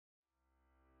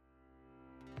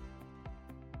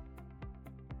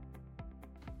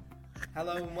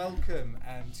Hello and welcome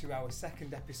to our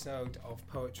second episode of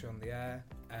Poetry on the Air.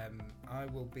 I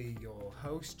will be your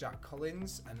host, Jack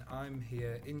Collins, and I'm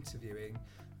here interviewing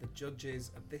the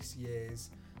judges of this year's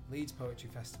Leeds Poetry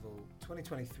Festival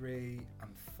 2023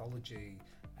 Anthology.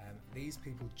 These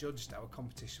people judged our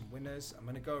competition winners. I'm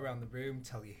going to go around the room,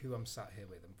 tell you who I'm sat here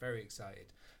with. I'm very excited.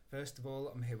 First of all,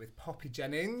 I'm here with Poppy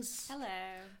Jennings. Hello.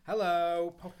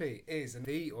 Hello. Poppy is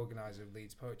the organiser of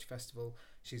Leeds Poetry Festival.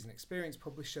 She's an experienced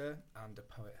publisher and a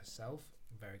poet herself.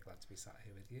 I'm very glad to be sat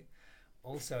here with you.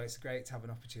 Also, it's great to have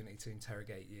an opportunity to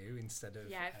interrogate you instead of...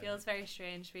 Yeah, it feels very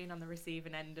strange being on the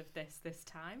receiving end of this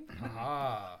time.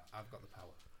 I've got the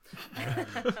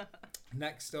power.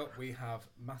 Next up, we have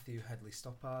Matthew Hedley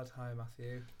Stoppard. Hi,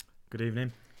 Matthew. Good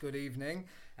evening. Good evening.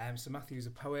 So Matthew's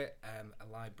a poet,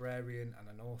 a librarian and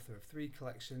an author of 3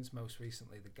 collections, most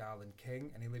recently The Garland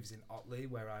King, and he lives in Otley,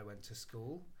 where I went to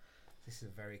school. This is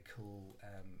a very cool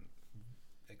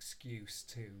excuse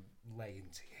to lay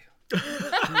into you.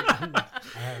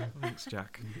 Thanks,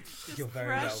 Jack. You're very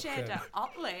welcome. Crochet at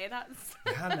Otley, that's...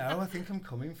 Yeah, no, I think I'm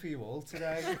coming for you all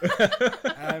today.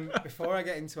 Before I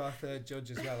get into our third judge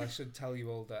as well, I should tell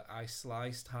you all that I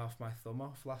sliced half my thumb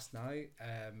off last night,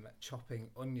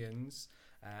 chopping onions,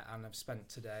 and I've spent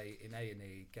today in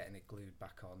A&E getting it glued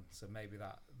back on. So maybe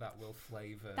that will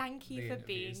flavour. Thank you the for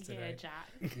being interviews here, today.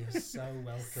 Jack. You're so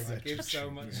welcome. I give so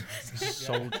much.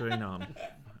 Soldiering on.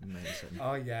 Amazing.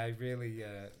 Oh yeah, really.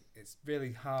 It's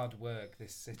really hard work,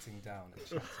 this sitting down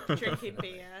and chatting. Drinking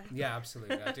beer. Yeah,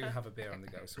 absolutely. I do have a beer on the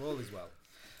go, so all is well.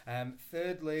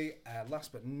 Thirdly,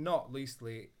 last but not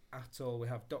leastly at all, we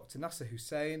have Dr. Nasser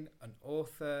Hussain, an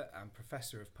author and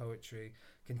professor of poetry,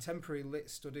 contemporary lit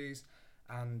studies,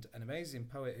 and an amazing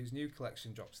poet whose new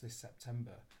collection drops this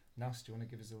September. Nas, do you want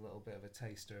to give us a little bit of a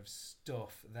taster of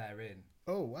stuff therein?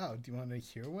 Oh, wow. Do you want to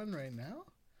hear one right now?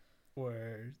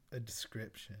 Or a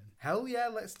description? Hell yeah,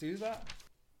 let's do that.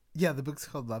 Yeah, the book's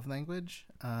called Love Language.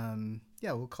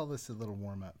 Yeah, we'll call this a little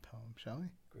warm-up poem, shall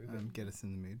we? Get us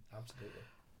in the mood.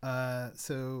 Absolutely.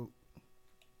 So,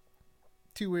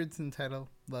 2 words in the title,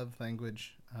 Love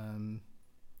Language.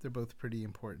 They're both pretty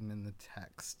important in the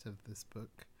text of this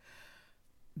book.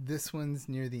 This one's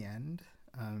near the end,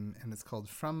 and it's called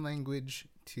From Language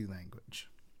to Language.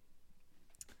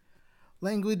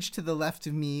 Language to the left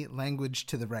of me, language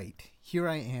to the right. Here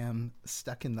I am,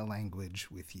 stuck in the language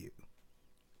with you.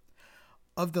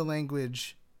 Of the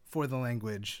language, for the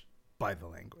language, by the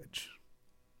language.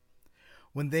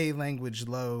 When they language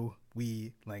low,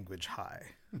 we language high.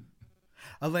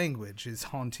 A language is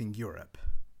haunting Europe.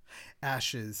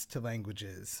 Ashes to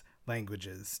languages,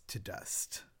 languages to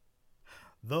dust.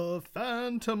 The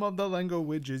phantom of the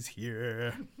language is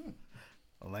here.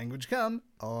 A language come,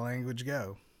 a language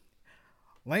go.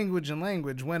 Language and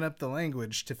language went up the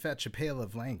language to fetch a pail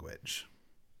of language.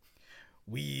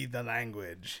 We the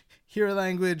language. Here a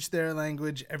language, there a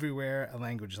language, everywhere a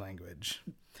language.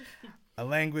 A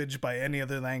language by any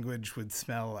other language would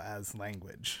smell as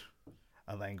language.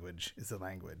 A language is a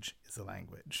language is a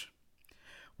language.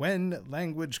 When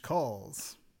language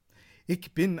calls,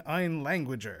 ich bin ein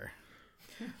Languager.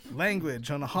 Language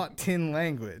on a hot tin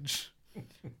language.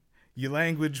 You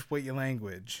language what you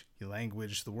language. You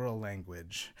language the world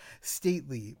language.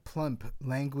 Stately, plump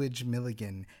language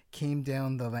Milligan came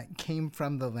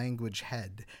from the language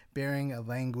head, bearing a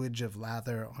language of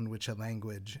lather on which a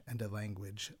language and a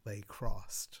language lay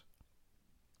crossed.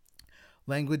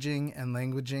 Languaging and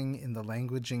languaging in the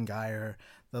languaging gyre,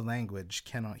 the language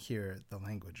cannot hear the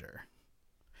languager.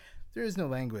 There is no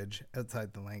language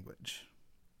outside the language.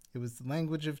 It was the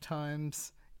language of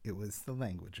times. It was the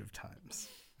language of times.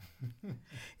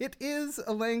 It is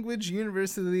a language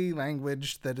universally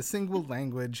languaged that a single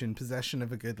language in possession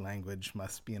of a good language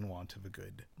must be in want of a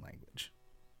good language.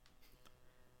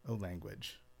 O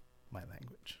language, my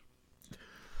language.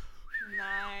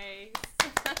 Nice.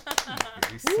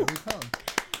 Very silly poem.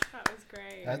 That was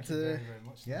great. That's very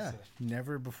much, Nasser.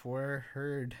 never before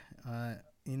heard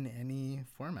in any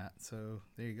format. So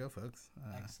there you go, folks.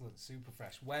 Excellent, super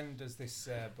fresh. When does this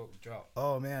book drop?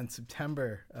 Oh man,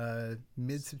 September,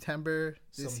 mid-September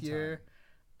this Sometime. year.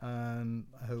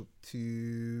 I hope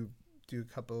to do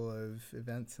a couple of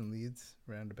events in Leeds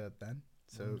around about then.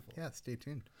 So Wonderful. yeah, stay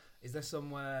tuned. Is there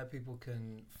somewhere people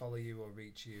can follow you or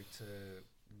reach you to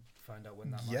find out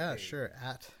when that might Yeah, be? sure.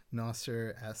 At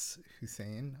Nasser S.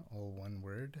 Hussain, all one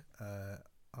word,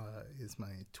 is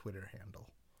my Twitter handle.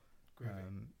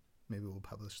 Groovy. Maybe we'll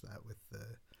publish that with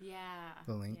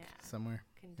the link somewhere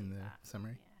in the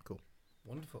summary. Yeah. Cool.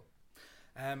 Wonderful.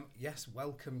 Yes,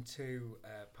 welcome to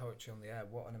Poetry on the Air.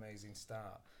 What an amazing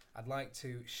start. I'd like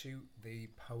to shoot the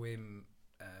poem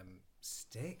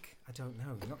stick. I don't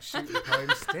know. Not shoot the poem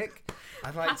stick.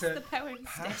 I'd like Pass the poem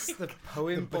pass stick. the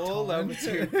poem The ball baton. over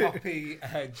to Poppy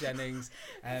Jennings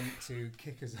to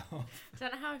kick us off. I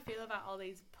don't know how I feel about all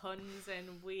these puns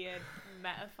and weird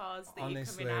metaphors that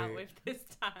Honestly, you're coming out with this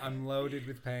time. I'm loaded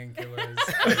with painkillers.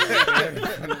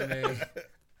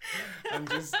 I'm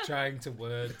just trying to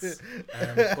words.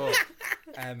 But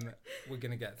we're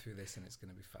going to get through this and it's going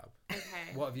to be fab. Okay.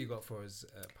 What have you got for us,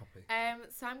 Poppy?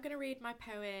 So I'm going to read my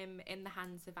poem In the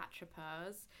Hands of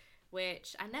Atropos,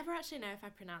 which I never actually know if I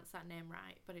pronounced that name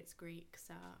right, but it's Greek,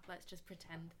 so let's just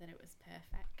pretend that it was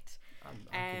perfect.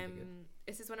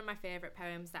 This is one of my favourite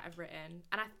poems that I've written,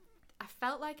 and I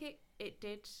felt like it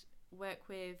did work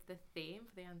with the theme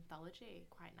for the anthology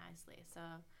quite nicely, so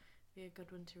it'd be a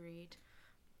good one to read.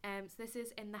 So this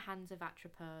is In the Hands of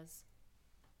Atropos.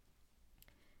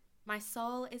 My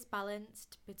soul is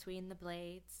balanced between the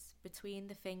blades, between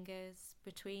the fingers,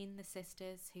 between the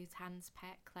sisters whose hands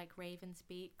peck like ravens'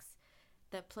 beaks,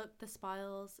 that pluck the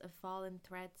spoils of fallen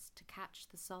threads to catch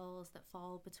the souls that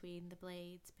fall between the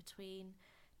blades, between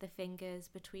the fingers,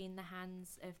 between the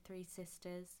hands of three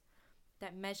sisters,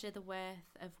 that measure the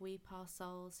worth of we poor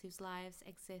souls whose lives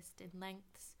exist in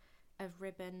lengths of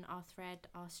ribbon or thread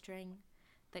or string,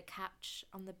 that catch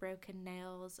on the broken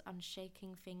nails, on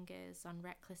shaking fingers, on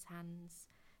reckless hands,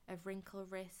 of wrinkled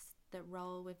wrists that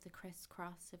roll with the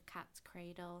crisscross of cat's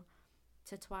cradle,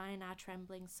 to twine our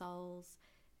trembling souls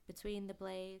between the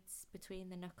blades, between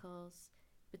the knuckles,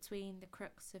 between the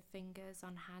crooks of fingers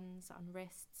on hands, on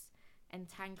wrists,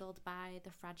 entangled by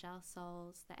the fragile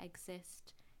souls that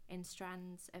exist in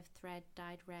strands of thread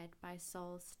dyed red by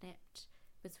souls snipped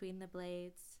between the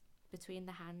blades, between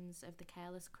the hands of the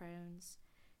careless crones,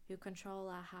 who control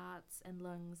our hearts and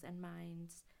lungs and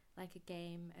minds like a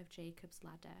game of Jacob's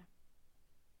ladder.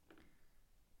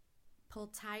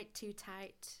 Pulled tight, too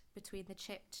tight, between the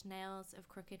chipped nails of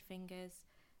crooked fingers,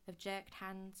 of jerked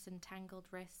hands and tangled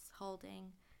wrists,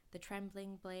 holding the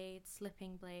trembling blades,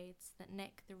 slipping blades that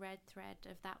nick the red thread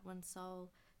of that one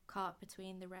soul caught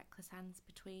between the reckless hands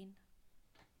between.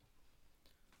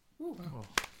 Ooh. Oh.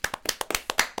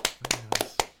 Very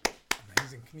nice.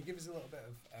 Amazing. Can you give us a little bit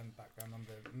of background on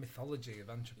the mythology of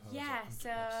Atropos? Yeah,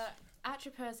 so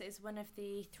Atropos is one of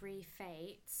the three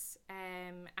fates,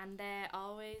 and they're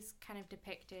always kind of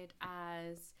depicted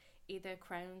as either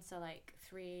crones, so like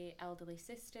three elderly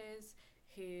sisters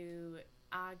who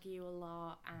argue a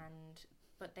lot,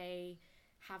 but they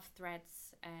have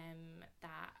threads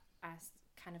that are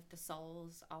kind of the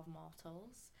souls of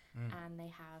mortals, and they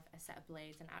have a set of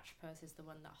blades, and Atropos is the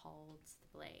one that holds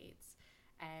the blades.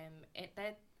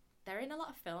 They're in a lot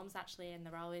of films actually, and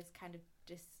they're always kind of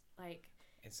just like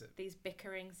these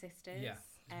bickering sisters. Yeah,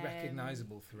 it's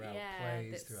recognisable throughout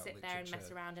plays, that throughout sit literature. there and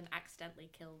mess around and accidentally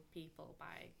kill people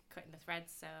by cutting the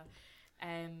threads. So,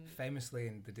 famously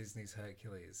in the Disney's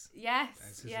Hercules. yes,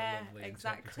 This is a lovely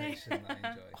interpretation that I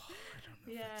enjoy. Oh, I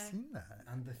don't know if I've seen that.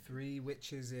 And the three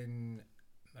witches in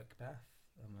Macbeth.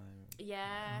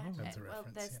 Yeah. Oh, that's a Well,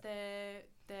 reference, there's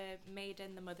the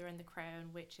maiden, the mother, and the crown,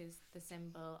 which is the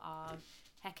symbol of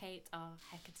Hecate or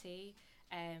Hecate,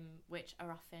 which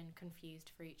are often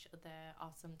confused for each other or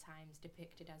sometimes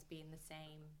depicted as being the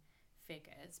same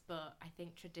figures. But I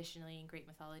think traditionally in Greek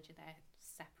mythology, they're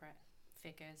separate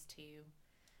figures to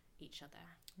each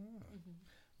other. Oh.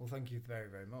 Well, thank you very,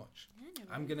 very much. Yeah, no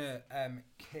I'm worries. going to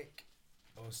kick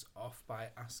us off by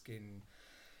asking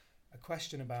a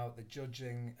question about the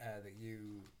judging that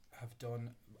you have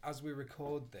done. As we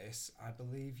record this, I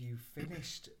believe you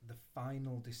finished the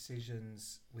final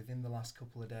decisions within the last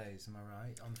couple of days. Am I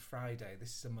right? On Friday.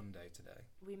 This is a Monday today.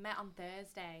 We met on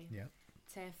Thursday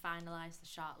to finalise the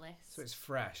shortlist. So it's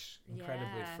fresh,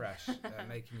 incredibly Yeah. fresh,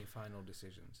 making your final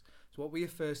decisions. So what were your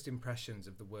first impressions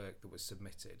of the work that was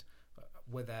submitted?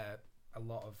 Were there a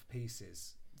lot of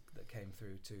pieces that came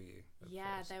through to you?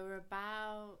 Yeah, there were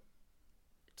about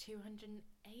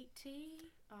 280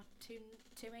 or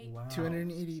 280. Wow.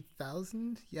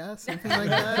 280,000? Yeah, something like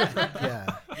that.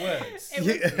 Yeah. Words.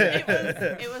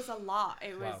 It was a lot.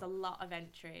 It was Wow. a lot of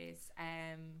entries.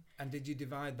 And did you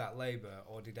divide that labour,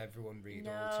 or did everyone read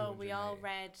all No, 280? we all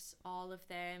read all of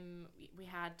them. We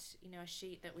had, a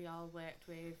sheet that we all worked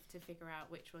with to figure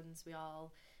out which ones we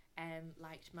all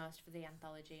liked most for the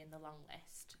anthology and the long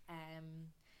list.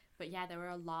 But yeah, there were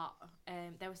a lot.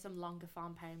 There were some longer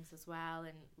form poems as well,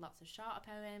 and lots of shorter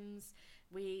poems.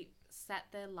 We set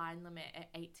the line limit at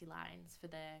 80 lines for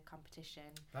the competition.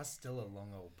 That's still a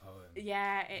long old poem.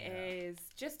 Yeah, it is.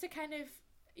 Just to kind of,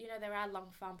 there are long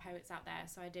form poets out there,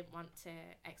 so I didn't want to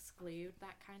exclude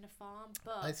that kind of form.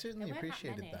 But I certainly there weren't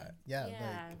appreciated many. that. Yeah,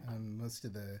 like most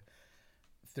of the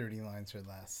 30 lines or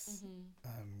less,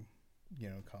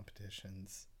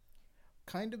 competitions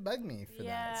kind of bug me for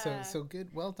that. So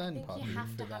good. Well done, I think Poppy, you have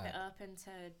for to have that. it open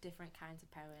to different kinds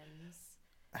of poems.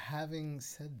 Having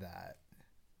said that,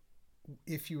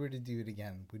 if you were to do it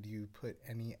again, would you put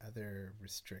any other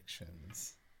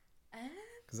restrictions?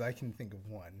 Because I can think of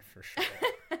one for sure.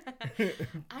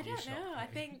 I don't know. I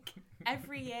think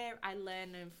every year I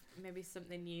learn of maybe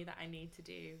something new that I need to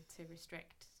do to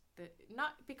restrict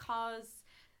not because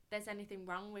there's anything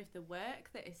wrong with the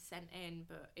work that is sent in,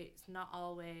 but it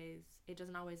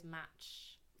doesn't always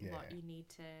match what you need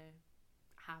to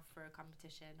have for a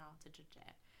competition or to judge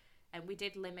it. And we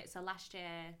did limit. So last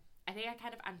year, I think I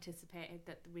kind of anticipated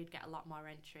that we'd get a lot more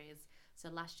entries. So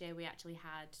last year we actually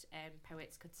had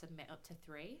poets could submit up to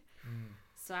 3.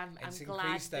 So I'm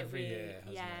glad that every year,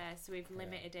 so we've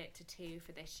limited it to 2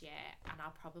 for this year, and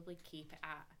I'll probably keep it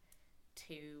at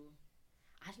 2.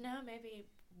 I don't know, maybe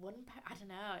 1. I don't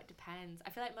know. It depends. I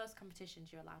feel like most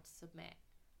competitions you're allowed to submit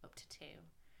up to 2,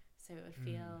 so it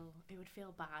would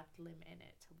feel bad limiting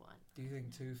it to 1. Do you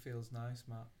think 2 feels nice,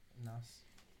 Matt? Nas?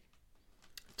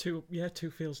 2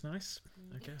 feels nice,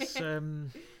 I guess.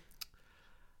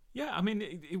 Yeah, I mean,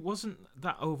 it wasn't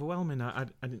that overwhelming. I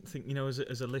didn't think,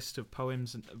 as a list of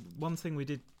poems. And one thing we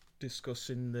did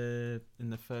discuss in the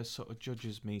first sort of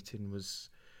judges meeting was,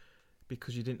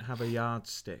 because you didn't have a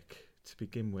yardstick to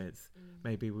begin with,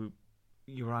 maybe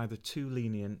you were either too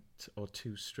lenient or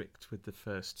too strict with the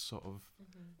first sort of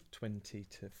 20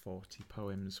 to 40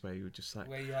 poems, where you were just like,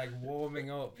 where you're like warming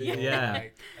up,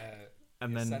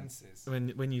 and then senses.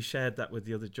 when you shared that with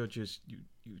the other judges, you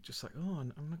were just like, oh,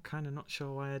 I'm kind of not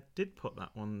sure why I did put that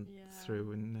one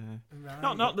through, and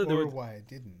not that there were why I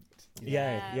didn't. We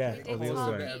or the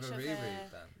other way.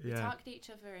 We talked each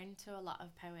other into a lot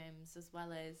of poems, as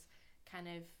well as kind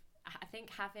of, I think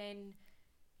having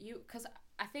you, because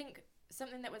I think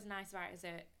something that was nice about it is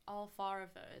that all 4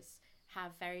 of us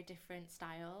have very different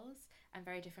styles and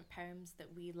very different poems that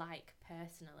we like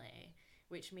personally,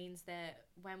 which means that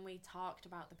when we talked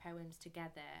about the poems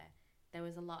together, there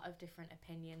was a lot of different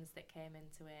opinions that came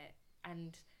into it,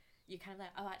 and you kind of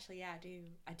like, oh, actually, yeah,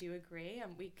 I do agree,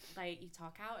 and we you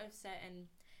talk out of certain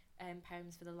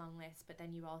poems for the long list, but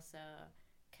then you also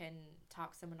can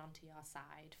talk someone onto your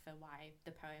side for why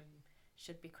the poem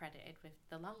should be credited with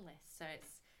the long list. So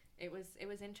it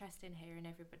was interesting hearing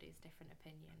everybody's different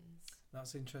opinions.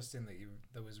 That's interesting that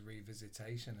there was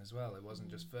revisitation as well. It wasn't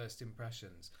just first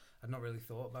impressions. I'd not really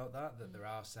thought about that there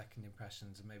are second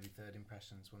impressions and maybe third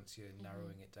impressions once you're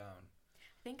narrowing it down.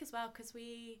 I think as well, because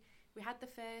we had the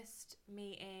first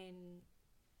meeting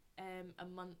a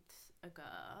month ago.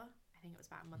 I think it was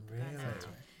about a month ago now. That's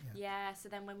right. Yeah, so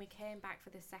then when we came back for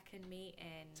the second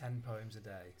meeting, 10 poems a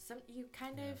day. You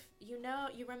kind of,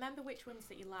 you remember which ones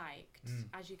that you liked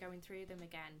as you're going through them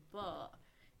again, but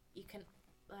you can,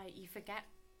 you forget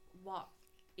what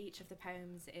each of the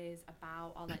poems is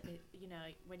about, or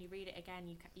when you read it again,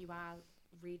 you are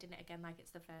reading it again like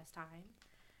it's the first time,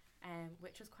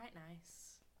 which was quite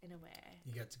nice in a way.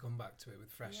 You get to come back to it with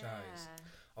fresh eyes.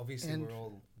 Obviously, we're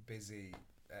all busy.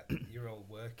 You're all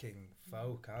working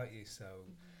folk, aren't you? So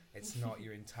it's not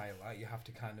your entire life. You have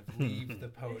to kind of leave the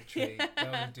poetry, go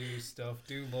and do stuff,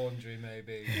 do laundry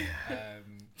maybe.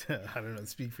 I don't know,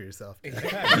 speak for yourself.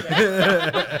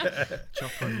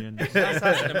 Chop onions.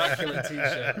 That's an immaculate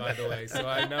t-shirt, by the way, so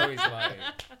I know he's lying.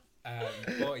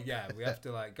 But yeah, we have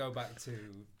to go back to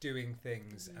doing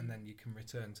things, and then you can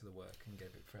return to the work and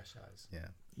give it fresh eyes. Yeah.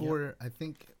 Or I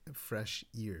think fresh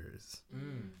ears,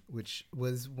 which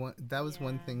was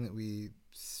one thing that we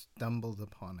stumbled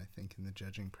upon, I think, in the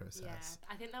judging process.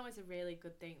 Yeah, I think that was a really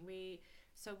good thing.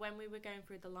 So when we were going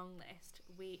through the long list,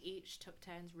 we each took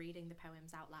turns reading the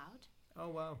poems out loud. Oh,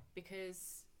 wow.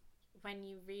 Because when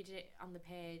you read it on the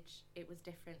page, it was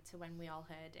different to when we all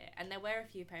heard it. And there were a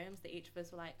few poems that each of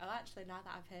us were like, oh, actually, now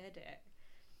that I've heard it,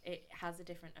 it has a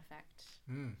different effect.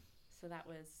 So that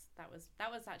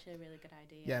was actually a really good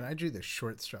idea. Yeah, and I drew the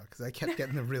short straw because I kept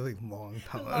getting the really long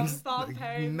poems, long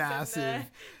poems, massive,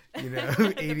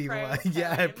 80 lines.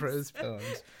 Yeah, prose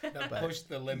poems. That pushed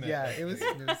the limit. Yeah, it was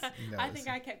I think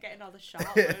I kept getting all the short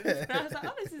ones. And I was like,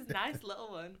 oh, this is a nice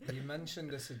little one. You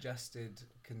mentioned a suggested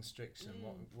constriction.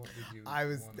 What did you? I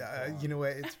was, you know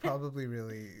what? It's probably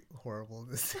really horrible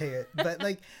to say it, but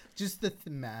just the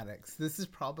thematics. This is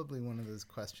probably one of those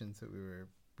questions that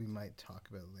we might talk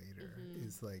about later,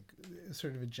 is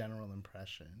sort of a general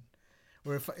impression,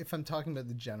 or if I'm talking about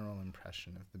the general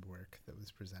impression of the work that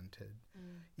was presented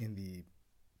in the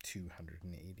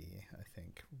 280, I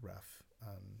think, rough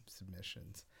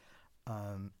submissions,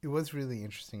 it was really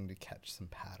interesting to catch some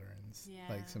patterns,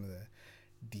 like some of the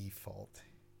default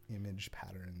image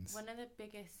patterns. One of the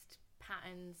biggest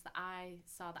patterns that I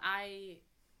saw that I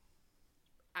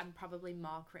am probably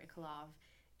more critical of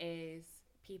is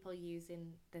people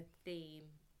using the theme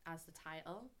as the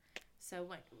title. So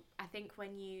I think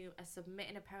when you are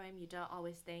submitting a poem, you don't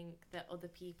always think that other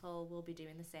people will be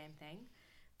doing the same thing.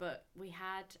 But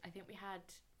I think we had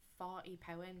 40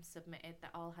 poems submitted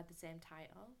that all had the same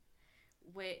title,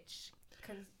 which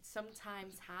can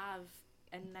sometimes have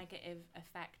a negative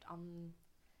effect on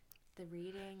the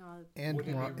reading or would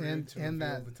it be rude to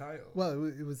reveal the title? Well,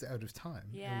 it was out of time.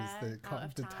 Yeah, it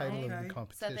was the title of the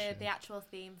competition. So the actual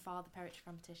theme for the poetry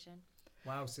competition.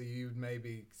 Wow, so you'd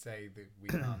maybe say that we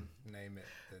can't name it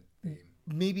the theme.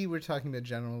 Maybe we're talking about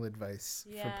general advice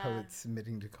for poets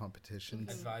submitting to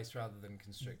competitions. Advice rather than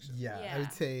constriction. Yeah, I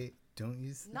would say don't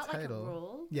use the not title. Not like a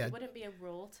rule. Yeah. It wouldn't be a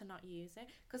rule to not use it.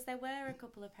 Because there were a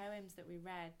couple of poems that we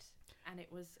read and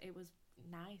it was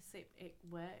nice. It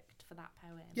worked for that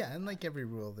poem. Yeah, and like every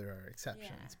rule, there are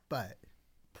exceptions. But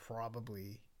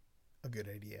probably a good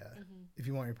idea, if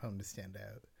you want your poem to stand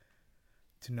out,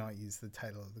 to not use the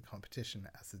title of the competition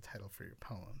as the title for your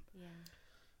poem.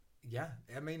 Yeah,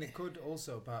 I mean, it could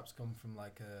also perhaps come from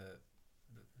like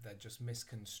they're just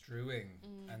misconstruing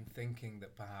and thinking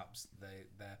that perhaps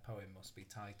their poem must be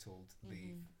titled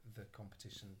the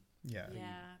competition. Yeah.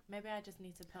 Yeah, maybe I just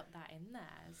need to put that in there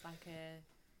as like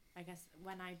I guess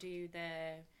when I do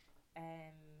the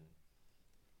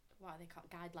what are they called,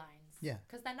 guidelines? Yeah.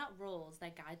 Because they're not rules,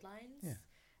 they're guidelines. Yeah.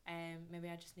 Maybe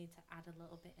I just need to add a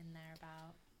little bit in there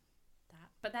about that.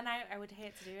 But then I would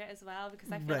hate to do it as well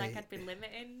because I feel like I'd be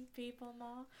limiting people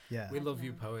more. Yeah. We love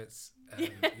you, poets. You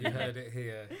heard it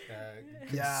here.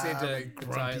 Consider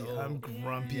grumpy. I'm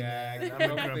grumpy. Yeah,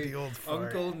 I'm a grumpy old fart.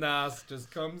 Uncle Nas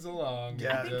just comes along.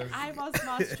 Yeah. I think I was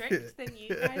more strict than you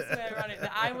guys were on it.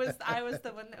 That I was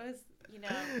the one that was,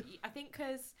 I think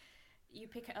because you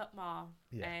pick it up more.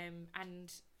 Yeah.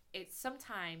 And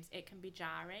sometimes it can be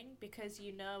jarring because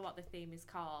you know what the theme is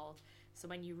called. So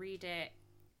when you read it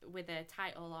with a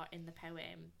title or in the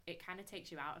poem, it kind of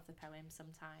takes you out of the poem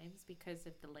sometimes because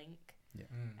of the link. Yeah.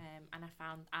 And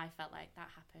I felt like that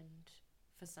happened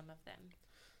for some of them.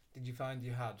 Did you find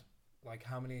you had like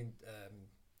how many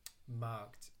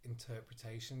marked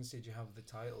interpretations did you have of the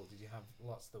title? Did you have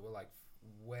lots that were like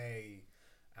way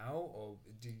out, or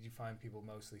did you find people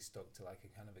mostly stuck to like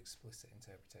a kind of explicit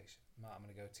interpretation? Matt, I'm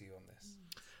going to go to you on this.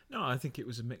 No, I think it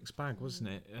was a mixed bag, wasn't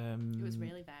it? It was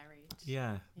really varied.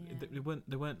 Yeah. They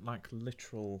weren't like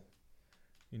literal,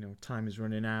 time is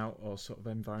running out, or sort of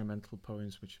environmental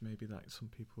poems, which maybe like some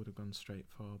people would have gone straight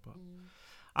for. But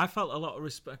I felt a lot of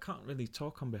respect. I can't really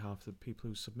talk on behalf of the people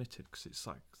who submitted because it's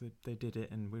like they did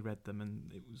it and we read them,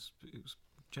 and it was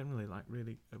generally like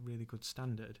a really good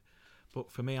standard. But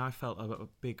for me, I felt a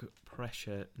big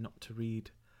pressure not to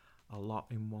read a lot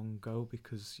in one go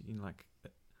because, like,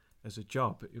 as a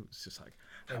job, it was just like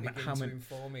how many to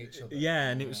inform each other. Yeah,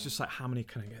 and it was just like, how many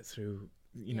can I get through?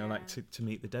 Like to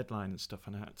meet the deadline and stuff.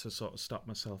 And I had to sort of stop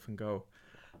myself and go,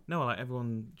 no, like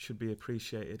everyone should be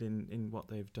appreciated in what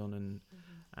they've done.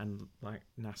 And like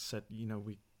Nass said,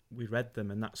 we read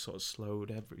them, and that sort of slowed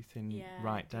everything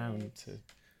right down to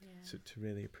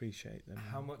really appreciate them.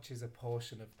 How much is a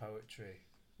portion of poetry?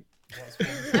 What's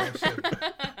one portion?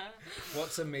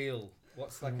 What's a meal?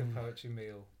 What's like a poetry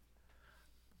meal?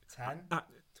 10?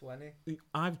 20?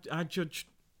 I judged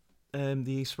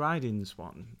the East Ridings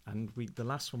one, and the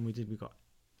last one we did, we got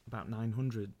about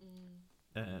 900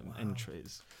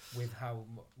 entries. With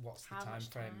what's the time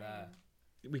frame there?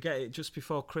 We get it just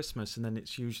before Christmas, and then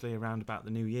it's usually around about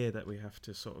the New Year that we have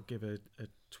to sort of give a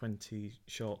 20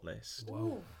 shortlist.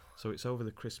 Whoa. So it's over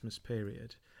the Christmas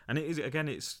period, and it is again.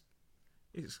 It's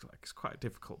quite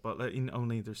difficult, but in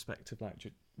only the respect of like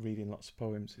reading lots of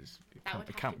poems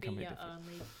it can be your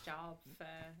only job for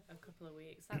a couple of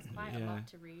weeks. That's quite a lot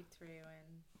to read through,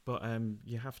 But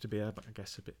you have to be, I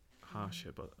guess, a bit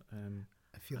harsher. But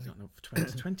I don't know.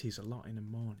 20 is a lot in a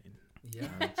morning. Yeah,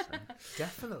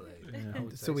 definitely. Yeah.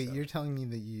 So wait, you're telling me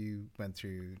that you went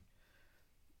through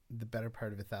the better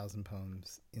part of 1,000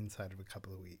 poems inside of a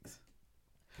couple of weeks?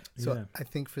 So I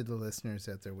think for the listeners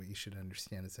out there, what you should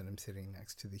understand is that I'm sitting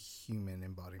next to the human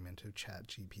embodiment of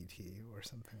ChatGPT or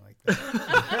something like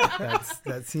that.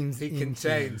 That seems he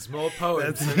contains more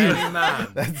poems than any man.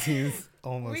 That seems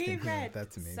almost we inhuman. read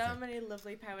That's amazing. So many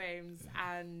lovely poems,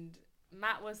 and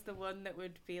Matt was the one that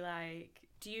would be like,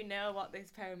 do you know what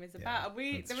this poem is about?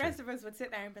 And the rest of us would sit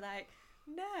there and be like,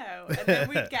 no. And then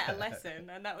we'd get a lesson,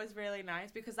 and that was really nice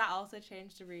because that also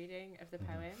changed the reading of the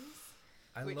poems.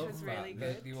 Which love was that, really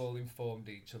good. You all informed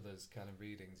each other's kind of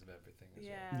readings of everything as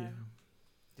well.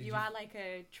 You are like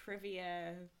a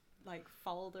trivia like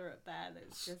folder up there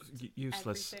that's just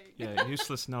useless. everything. Yeah,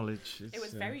 useless knowledge. It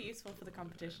was very useful for the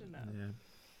competition, though. Yeah.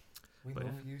 We But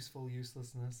love useful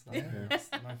uselessness. Yeah. That's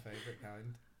my favourite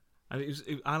kind.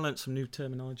 And I learnt some new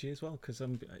terminology as well, because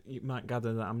you might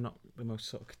gather that I'm not the most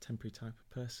sort of contemporary type of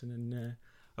person, and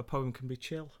a poem can be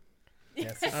chill.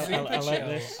 Yes. I like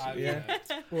this.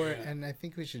 And I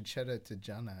think we should shout out to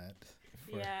Janet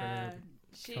for her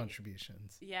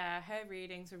contributions. Yeah, her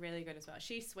readings were really good as well.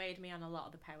 She swayed me on a lot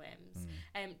of the poems.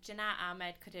 Jannat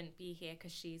Ahmed couldn't be here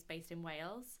because she's based in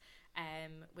Wales,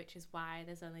 which is why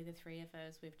there's only the three of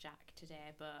us with Jack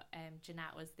today. But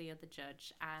Jannat was the other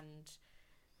judge, and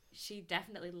she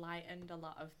definitely lightened a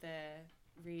lot of the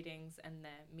readings and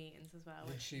the meetings as well.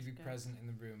 Would she be present in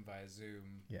the room via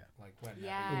Zoom? Yeah. Like when?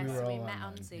 Yeah, we were so we all met online,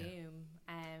 on Zoom.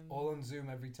 All on Zoom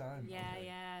every time? Yeah, Okay.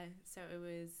 yeah. So it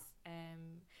was,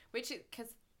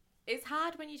 because it's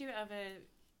hard when you do it over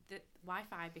the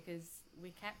Wi-Fi, because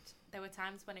there were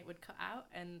times when it would cut out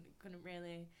and couldn't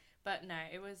really, but no,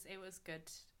 it was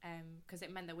good, because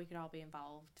it meant that we could all be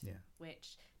involved. Yeah.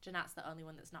 Which Jannat's the only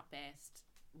one that's not based,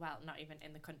 well, not even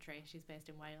in the country. She's based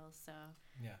in Wales, so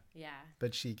yeah.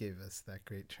 But she gave us that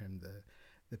great term,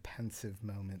 the pensive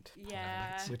moment.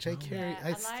 Yeah. Which I carry. Yeah, I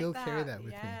like still carry that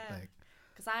with me. yeah. Like,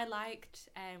 because I liked,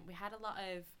 we had a lot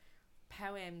of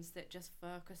poems that just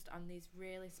focused on these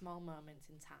really small moments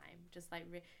in time. Just like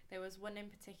there was one in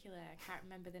particular, I can't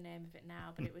remember the name of it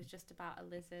now, but it was just about a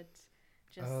lizard,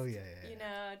 just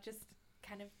just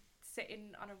kind of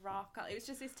sitting on a rock. It was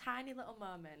just this tiny little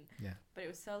moment. Yeah. But it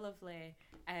was so lovely.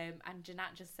 And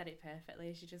Jannat just said it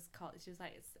perfectly. She was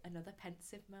like, it's another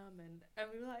pensive moment, and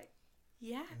we were like,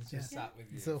 yeah. It's just sat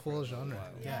with you. It's a whole genre.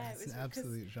 While. Yeah, Yeah, it's it was an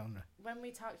absolute genre. When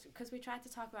we talked, because we tried to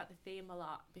talk about the theme a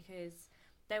lot, because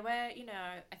there were,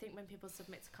 I think when people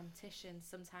submit to competitions,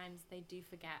 sometimes they do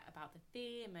forget about the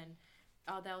theme,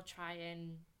 or they'll try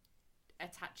and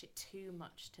attach it too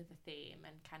much to the theme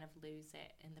and kind of lose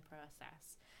it in the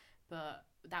process. But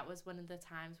that was one of the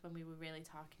times when we were really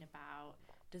talking about,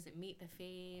 does it meet the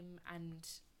theme, and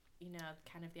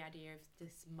kind of the idea of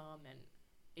this moment.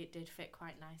 It did fit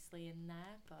quite nicely in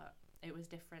there, but it was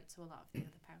different to a lot of the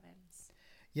other poems.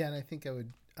 Yeah, and I think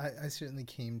I certainly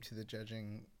came to the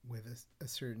judging with a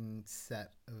certain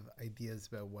set of ideas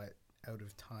about what out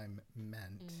of time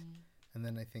meant. And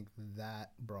then I think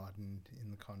that broadened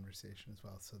in the conversation as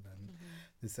well. So then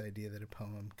this idea that a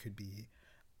poem could be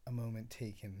a moment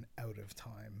taken out of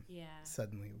time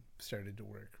suddenly started to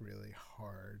work really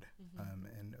hard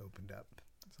and opened up.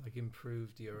 It's like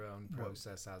improved your own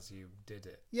process as you did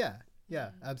it. Yeah,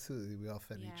 absolutely. We all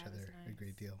fed each other a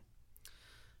great deal.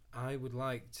 I would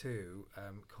like to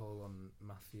call on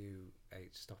Matthew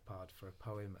H. Stoppard for a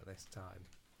poem at this time.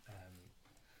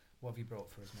 What have you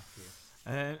brought for us,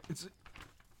 Matthew?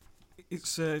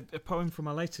 It's a poem from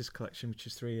my latest collection, which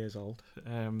is 3 years old.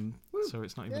 So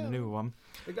it's not even a newer one.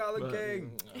 The Garland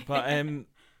King! But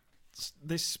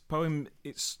this poem,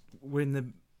 we're in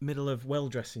the middle of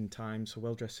well-dressing time. So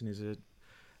well-dressing is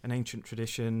an ancient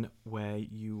tradition where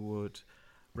you would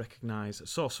recognise a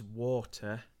source of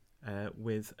water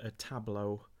with a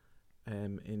tableau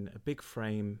in a big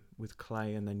frame with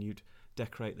clay, and then you'd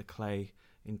decorate the clay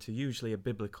into usually a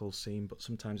biblical scene, but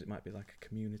sometimes it might be like a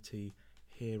community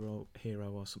hero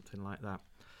or something like that.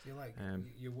 So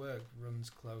your work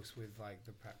runs close with like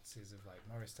the practices of like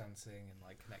Morris dancing and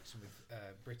like connection with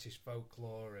British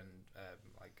folklore and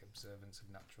like observance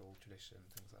of natural tradition,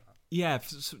 things like that. Yeah,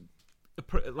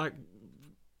 like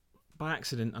by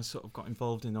accident, I sort of got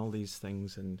involved in all these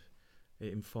things, and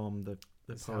it informed the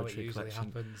poetry collection.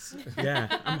 Happens.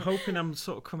 Yeah, I'm hoping I'm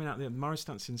sort of coming out. The Morris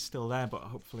dancing's still there, but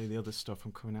hopefully the other stuff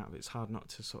I'm coming out of. It's hard not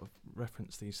to sort of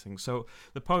reference these things. So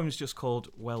the poem's just called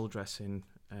Well Dressing.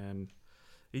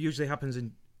 It usually happens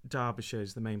in Derbyshire,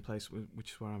 is the main place,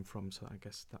 which is where I'm from, so I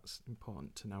guess that's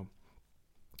important to know.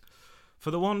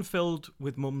 For the one filled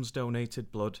with mum's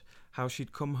donated blood, how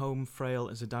she'd come home frail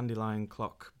as a dandelion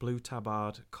clock, blue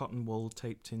tabard, cotton wool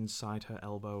taped inside her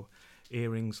elbow,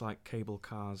 earrings like cable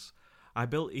cars. I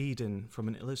built Eden from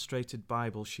an illustrated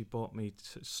Bible she bought me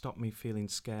to stop me feeling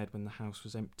scared when the house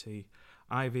was empty.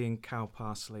 Ivy and cow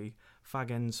parsley, fag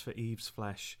ends for Eve's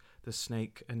flesh, the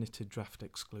snake a knitted draft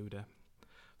excluder.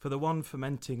 For the one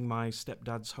fermenting my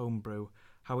stepdad's homebrew,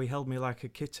 how he held me like a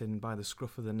kitten by the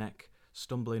scruff of the neck,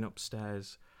 stumbling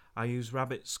upstairs. I used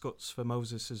rabbit scuts for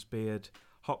Moses's beard,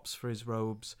 hops for his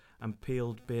robes, and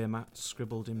peeled beer mats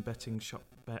scribbled in betting shop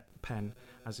pen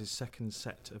as his second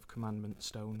set of commandment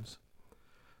stones.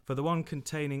 For the one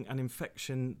containing an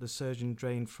infection the surgeon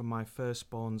drained from my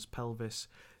firstborn's pelvis,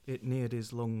 it neared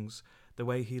his lungs, the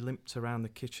way he limped around the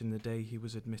kitchen the day he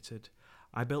was admitted.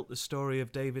 I built the story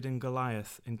of David and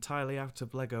Goliath entirely out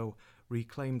of Lego,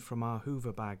 reclaimed from our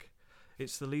Hoover bag.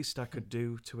 It's the least I could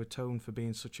do to atone for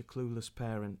being such a clueless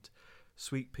parent.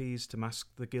 Sweet peas to mask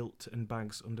the guilt and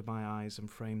bags under my eyes and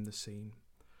frame the scene.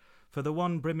 For the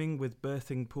one brimming with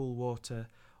birthing pool water,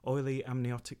 oily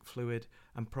amniotic fluid,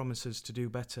 and promises to do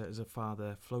better as a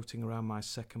father floating around my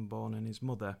second-born and his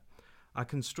mother, I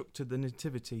constructed the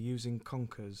nativity using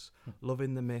conkers, love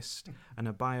in the mist, and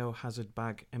a biohazard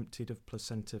bag emptied of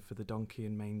placenta for the donkey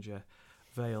and manger,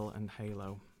 veil and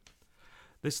halo.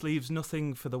 This leaves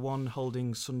nothing for the one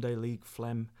holding Sunday League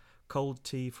phlegm, cold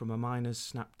tea from a miner's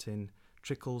snap tin,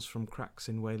 trickles from cracks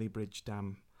in Whaley Bridge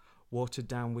Dam, watered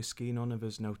down whiskey none of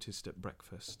us noticed at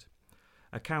breakfast.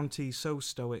 A county so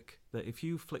stoic that if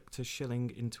you flicked a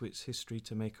shilling into its history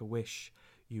to make a wish,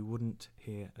 you wouldn't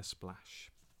hear a splash.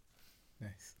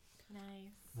 Nice.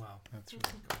 Wow. That's really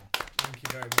cool. Thank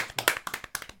you very much,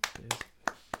 Matt.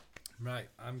 Cheers. Right,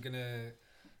 I'm gonna.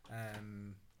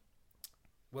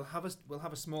 We'll have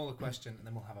a smaller question, and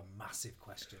then we'll have a massive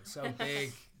question. So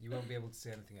big, you won't be able to see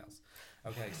anything else.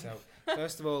 Okay, so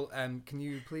first of all, can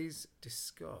you please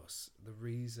discuss the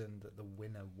reason that the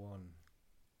winner won?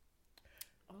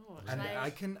 Oh, And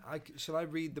shall I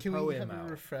read the Can poem we have out? a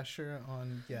refresher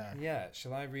on? Yeah. Yeah,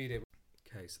 shall I read it?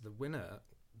 Okay, so the winner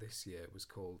this year was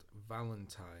called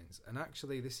Valentine's, and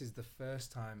actually this is the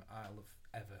first time I'll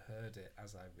have ever heard it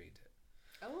as I read it.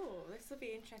 Oh, this will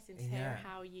be interesting to hear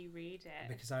how you read it.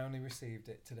 Because I only received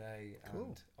it today, Cool.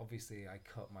 and obviously I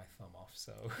cut my thumb off,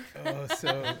 so... Oh,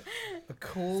 so a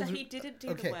cold... So he didn't do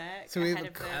Okay, the work so we have ahead a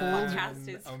of the cold- podcast.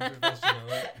 Is unprofessional.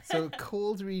 So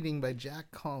cold reading by Jack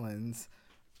Collins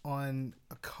on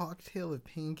a cocktail of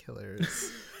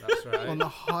painkillers That's right. on the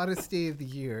hottest day of the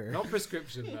year Not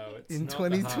prescription, though. It's in not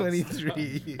the hard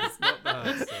 2023 stuff. It's not the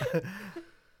hard stuff.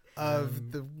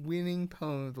 of the winning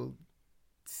poem of the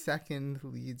third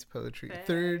Leeds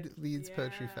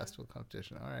Poetry Festival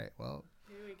competition. All right, well,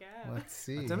 Here we go. let's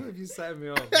see. I don't know if you set me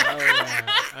up.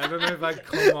 I don't know if I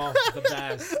come off the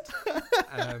best.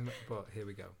 But here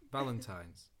we go.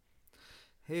 Valentine's.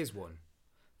 Here's one.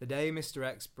 The day Mr.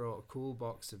 X brought a cool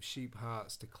box of sheep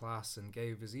hearts to class and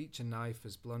gave us each a knife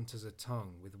as blunt as a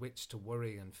tongue with which to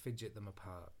worry and fidget them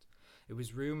apart. It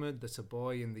was rumoured that a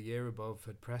boy in the year above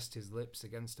had pressed his lips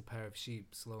against a pair of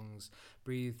sheep's lungs,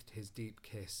 breathed his deep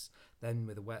kiss, then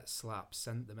with a wet slap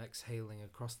sent them exhaling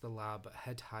across the lab at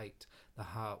head height. The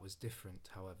heart was different,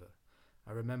 however.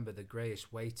 I remember the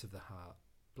greyish weight of the heart,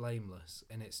 blameless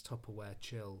in its Tupperware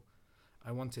chill.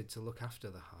 I wanted to look after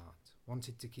the heart,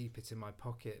 wanted to keep it in my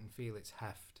pocket and feel its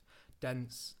heft,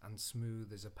 dense and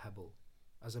smooth as a pebble,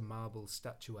 as a marble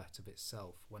statuette of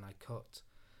itself. When I cut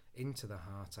into the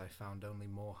heart, I found only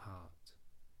more heart.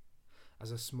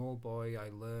 As a small boy, I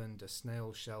learned a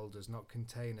snail shell does not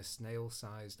contain a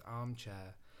snail-sized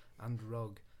armchair and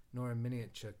rug, nor a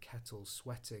miniature kettle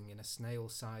sweating in a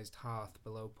snail-sized hearth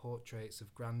below portraits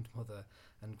of grandmother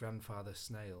and grandfather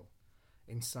snail.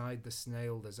 Inside the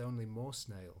snail, there's only more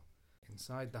snail.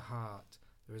 Inside the heart,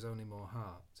 there is only more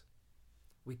heart.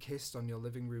 We kissed on your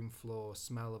living room floor,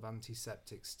 smell of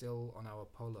antiseptic still on our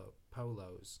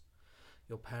polos.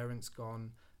 Your parents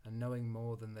gone, and knowing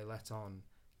more than they let on,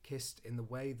 kissed in the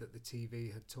way that the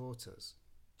TV had taught us,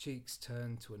 cheeks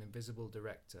turned to an invisible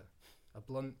director, a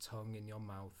blunt tongue in your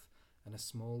mouth, and a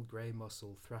small grey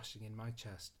muscle thrashing in my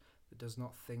chest that does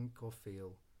not think or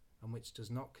feel, and which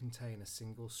does not contain a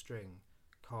single string,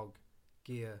 cog,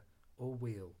 gear, or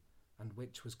wheel, and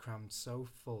which was crammed so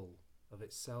full of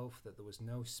itself that there was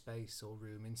no space or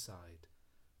room inside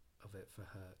of it for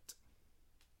hurt.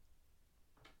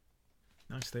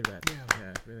 Nicely read.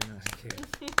 Yeah, really nice.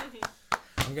 Thank you.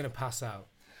 I'm going to pass out.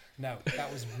 No,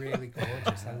 that was really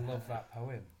gorgeous. I love that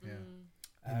poem.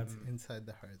 Yeah. Inside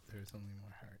the heart, there's only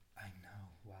more heart. I know.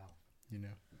 Wow. You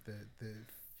know, the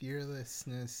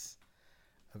fearlessness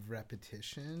of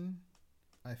repetition,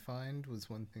 I find, was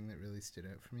one thing that really stood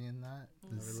out for me in that.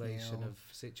 The relation of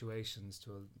situations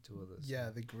to others.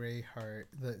 Yeah, the grey heart,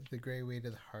 the grey weight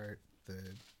of the heart,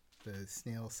 the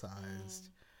snail sized.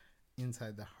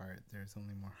 Inside the heart, there's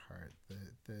only more heart.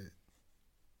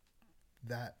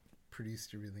 That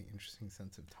produced a really interesting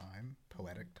sense of time,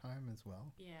 poetic time as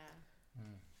well. Yeah.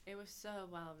 It was so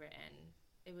well written.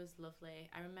 It was lovely.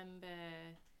 I remember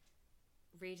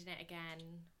reading it again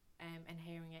and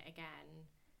hearing it again,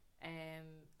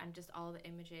 and just all the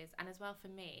images. And as well for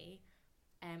me,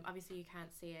 obviously you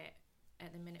can't see it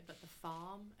at the minute, but the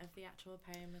form of the actual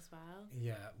poem as well.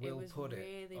 Yeah, we'll put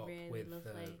really, it up really with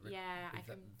lovely.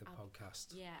 the podcast.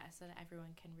 Yeah, so that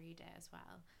everyone can read it as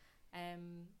well.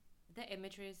 The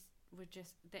images were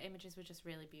just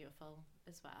really beautiful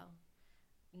as well.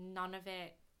 None of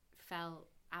it felt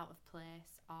out of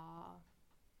place or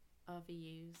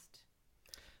overused.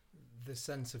 The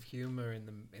sense of humour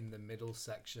in the middle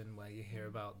section where you hear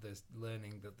about the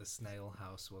learning that the snail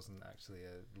house wasn't actually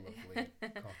a lovely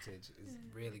cottage is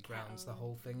really grounds the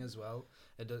whole thing as well.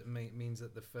 It means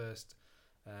that the first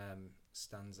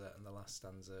stanza and the last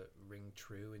stanza ring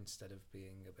true instead of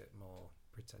being a bit more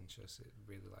pretentious. It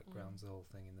really grounds the whole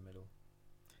thing in the middle.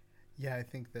 Yeah, I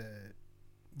think that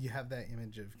you have that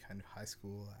image of kind of high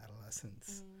school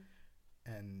adolescence.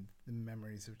 And the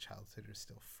memories of childhood are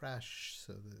still fresh,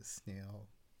 so the snail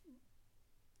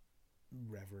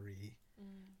reverie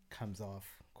comes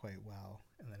off quite well,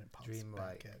 and then it pops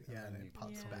Dreamlike, back at and it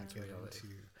pops back into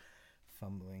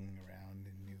fumbling around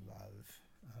in new love.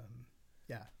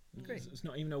 Great. It's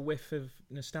not even a whiff of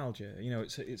nostalgia, you know.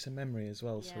 It's a memory as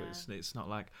well, so it's not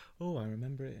like, oh, I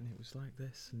remember it and it was like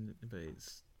this, but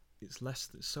it's less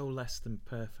than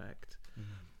perfect.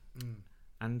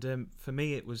 And for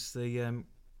me, it was the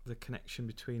connection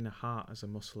between the heart as a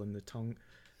muscle and the tongue.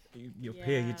 Up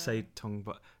here, you'd say tongue,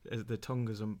 but the tongue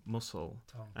as a muscle,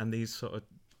 and these sort of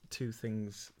two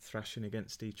things thrashing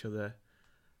against each other,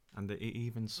 and it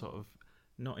even sort of,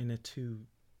 not in a too,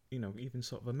 even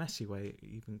sort of a messy way, it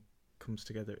even comes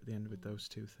together at the end with those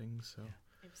two things. So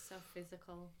it was so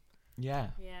physical. Yeah.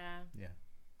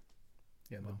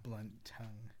 The blunt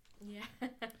tongue. Yeah. The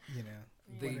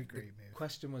what a great move.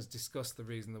 Question was, discuss the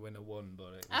reason the winner won,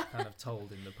 but it was kind of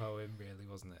told in the poem, really,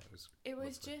 wasn't it? It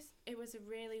was a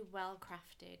really well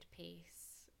crafted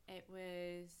piece.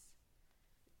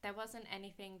 There wasn't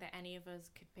anything that any of us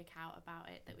could pick out about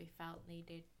it that we felt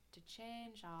needed to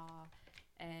change or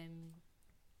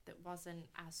that wasn't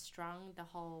as strong. The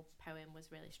whole poem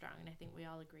was really strong, and I think we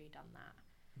all agreed on that.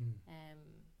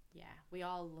 We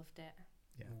all loved it.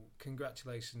 Yeah. Well,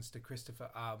 congratulations to Christopher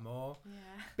R. Moore.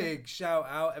 Yeah. Big shout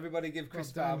out. Everybody give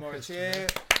Christopher R. Moore a cheer.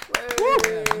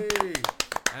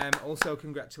 Also,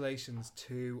 congratulations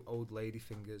to Old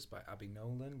Ladyfingers by Abby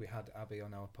Nolan. We had Abby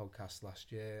on our podcast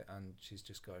last year, and she's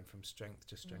just going from strength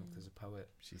to strength as a poet.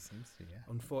 She seems to, yeah.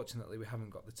 Unfortunately, we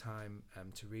haven't got the time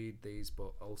to read these,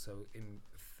 but also in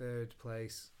third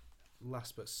place,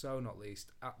 last but so not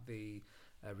least, At the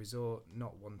Resort,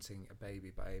 Not Wanting a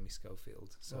Baby by Amy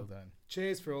Schofield. So well done.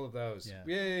 Cheers for all of those. Yeah.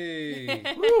 Yay!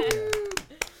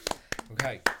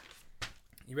 Okay.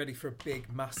 You ready for a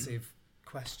big, massive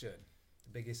question?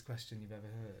 The biggest question you've ever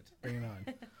heard. Bring it on.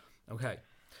 Okay.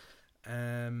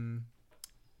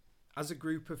 As a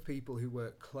group of people who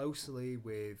work closely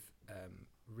with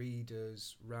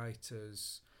readers,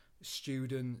 writers,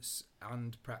 students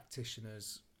and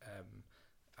practitioners,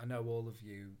 I know all of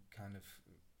you kind of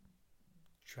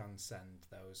transcend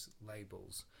those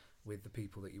labels with the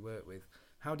people that you work with.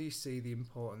 How do you see the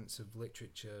importance of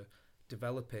literature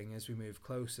developing as we move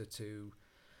closer to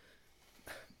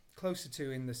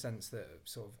in the sense that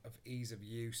sort of ease of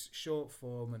use, short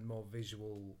form and more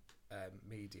visual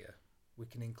media? We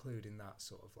can include in that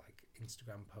sort of like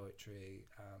Instagram poetry,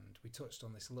 and we touched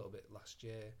on this a little bit last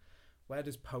year. Where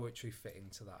does poetry fit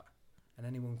into that? And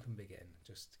anyone can begin,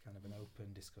 just kind of an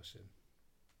open discussion.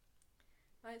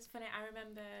 Well, it's funny, I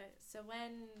remember, so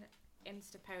when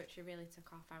Insta Poetry really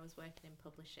took off, I was working in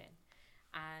publishing,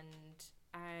 and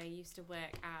I used to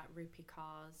work at Rupi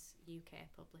Kaur's UK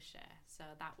publisher, so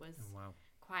that was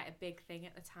quite a big thing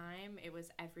at the time. It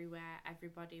was everywhere,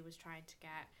 everybody was trying to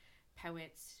get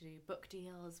poets to do book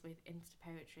deals with Insta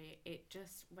Poetry. It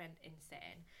just went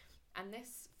insane. And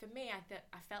this, for me,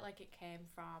 I felt like it came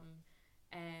from,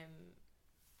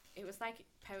 it was like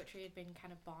poetry had been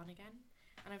kind of born again.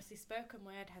 And obviously spoken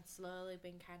word had slowly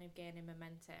been kind of gaining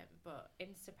momentum, but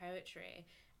Insta Poetry,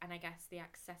 and I guess the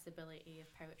accessibility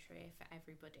of poetry for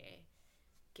everybody,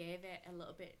 gave it a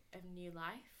little bit of new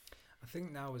life. I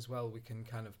think now as well we can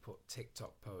kind of put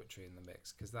TikTok poetry in the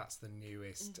mix, because that's the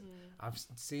newest. I've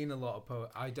seen a lot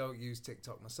of I don't use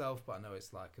TikTok myself, but I know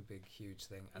it's like a big, huge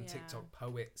thing. And TikTok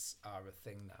poets are a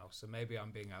thing now, so maybe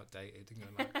I'm being outdated and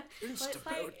going like, Insta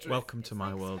poetry. Welcome to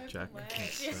my world, Jack.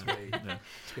 It's me. Yeah.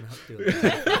 It's going to have to do with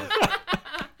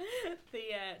the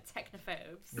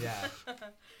technophobes. Yeah.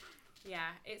 Yeah,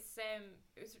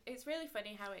 it's really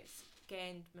funny how it's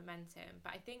gained momentum,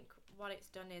 but I think what it's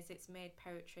done is it's made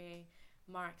poetry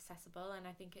more accessible, and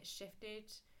I think it's shifted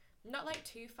not like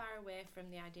too far away from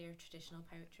the idea of traditional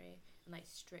poetry and like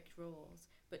strict rules,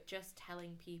 but just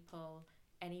telling people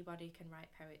anybody can write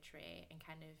poetry and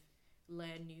kind of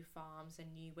learn new forms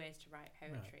and new ways to write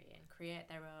poetry and create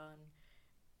their own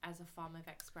as a form of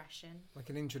expression. Like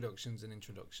an introduction's an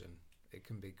introduction. It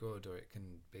can be good or it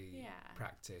can be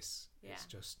practice. Yeah. It's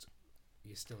just,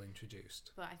 you're still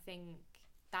introduced. But I think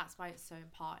that's why it's so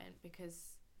important,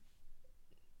 because,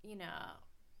 you know,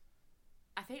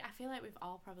 I feel like we've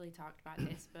all probably talked about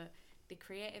this, but the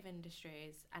creative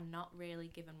industries are not really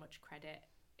given much credit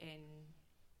in,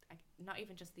 not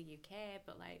even just the UK,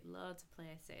 but like loads of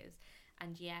places,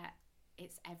 and yet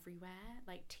it's everywhere.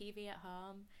 Like TV at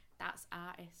home, that's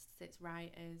artists, it's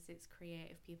writers, it's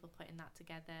creative people putting that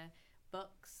together.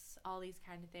 Books, all these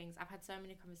kind of things. I've had so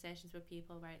many conversations with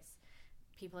people where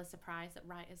people are surprised that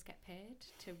writers get paid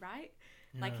to write.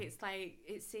 Yeah. Like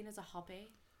it's seen as a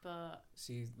hobby, but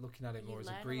so you're looking at it more as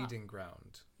a breeding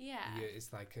ground. Yeah.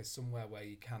 It's like somewhere where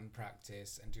you can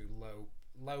practice and do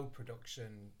low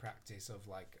production practice of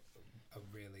like a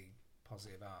really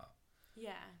positive art.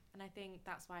 Yeah, and I think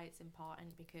that's why it's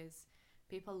important, because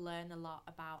people learn a lot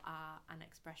about art and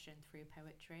expression through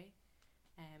poetry.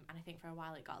 And I think for a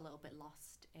while it got a little bit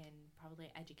lost in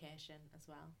probably education as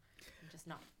well. And just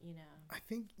not, I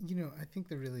think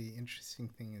the really interesting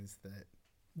thing is that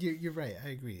you're right. I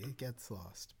agree. It gets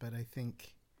lost, but I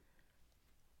think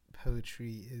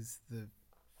poetry is the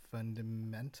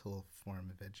fundamental form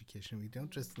of education. We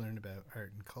don't just learn about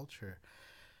art and culture.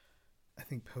 I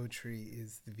think poetry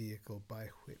is the vehicle by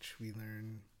which we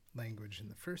learn language in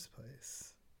the first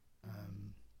place.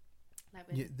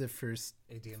 The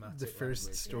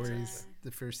first stories,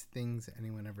 the first things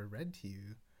anyone ever read to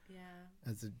you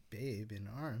as a babe in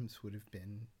arms would have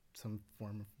been some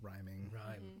form of rhyme,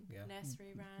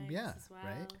 nursery rhymes as well,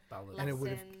 right? Lessons.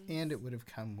 And it would have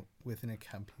come with an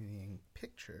accompanying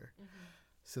picture.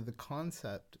 So the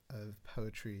concept of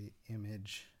poetry,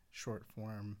 image, short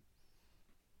form,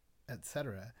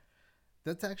 etc.,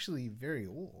 that's actually very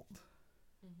old,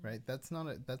 right? That's not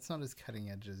as cutting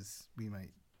edge as we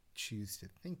might choose to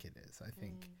think it is. I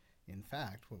think, in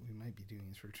fact, what we might be doing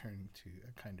is returning to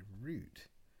a kind of root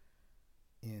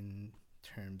in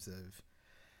terms of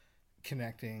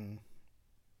connecting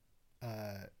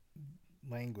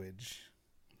language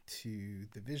to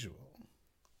the visual.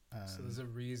 So there's a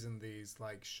reason these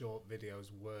like short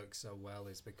videos work so well,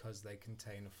 is because they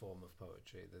contain a form of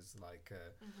poetry. There's like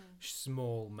a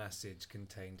small message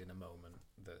contained in a moment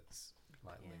that's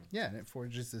like linked. Yeah, and it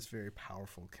forges this very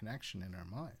powerful connection in our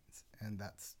minds. And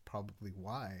that's probably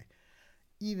why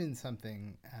even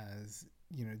something as,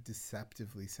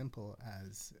 deceptively simple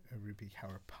as a Ruby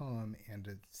Kaur poem and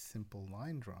a simple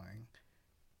line drawing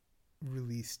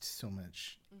released so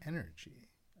much energy.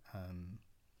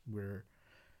 We're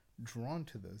drawn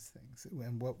to those things,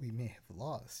 and what we may have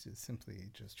lost is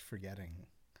simply just forgetting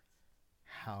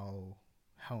how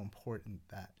important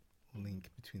that link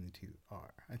between the two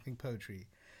are. I think poetry,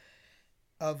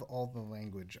 of all the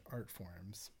language art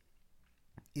forms,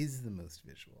 is the most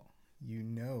visual. You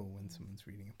know when someone's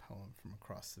reading a poem from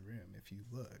across the room if you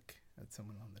look at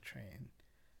someone on the train.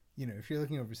 If you're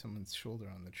looking over someone's shoulder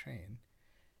on the train,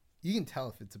 you can tell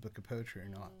if it's a book of poetry or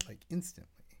not, like instantly.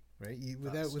 Right,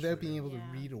 without being able to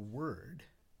read a word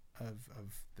of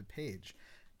the page,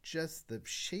 just the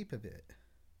shape of it,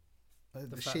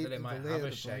 the shape that it might have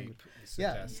a shape,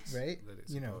 suggests right. That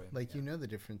it's a poem. You know the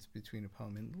difference between a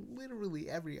poem and literally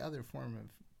every other form of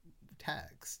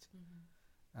text.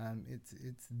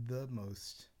 It's the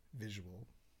most visual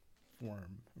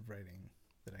form of writing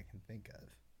that I can think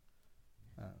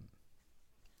of.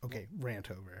 Okay,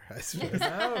 rant over. I suppose. No,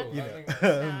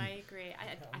 I agree.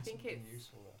 I think it's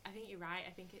useful. I think you're right. I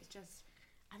think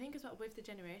as well with the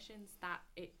generations that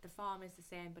the form is the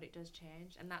same, but it does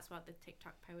change, and that's what the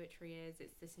TikTok poetry is.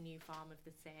 It's this new form of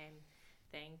the same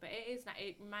thing, but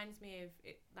it reminds me of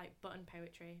like button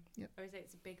poetry, or is it?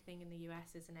 It's a big thing in the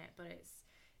US, isn't it? But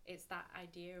it's that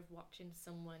idea of watching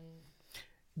someone.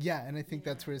 Yeah, and I think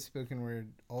that's where spoken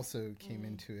word also came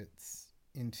into its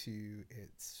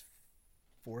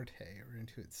forte or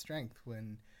into its strength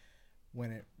when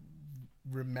it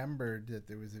remembered that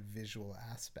there was a visual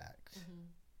aspect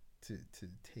to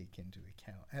take into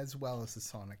account, as well as a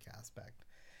sonic aspect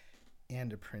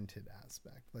and a printed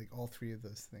aspect. Like all three of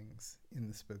those things in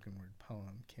the spoken word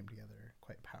poem came together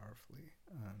quite powerfully.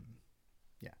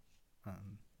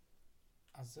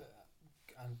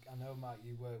 I know, Matt,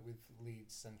 you work with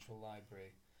Leeds Central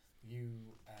Library.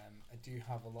 You do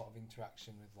have a lot of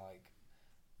interaction with like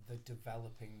the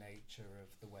developing nature of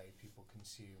the way people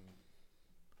consume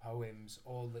poems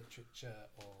or literature,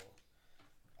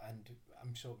 and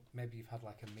I'm sure maybe you've had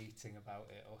like a meeting about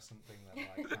it or something, that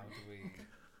like how do we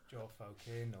draw folk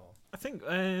in, or I think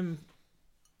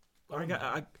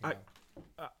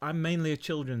I'm mainly a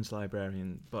children's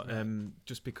librarian, but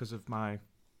just because of my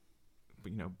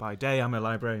by day I'm a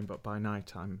librarian, but by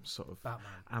night I'm sort of Batman.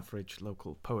 Average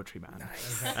local poetry man.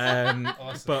 Nice.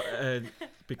 Awesome. But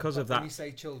because of that, when you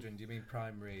say children, do you mean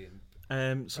primary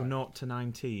and 0 to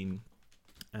 19?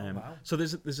 Wow. So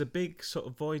there's a big sort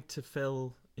of void to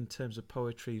fill in terms of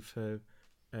poetry for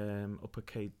upper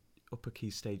key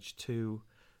stage 2,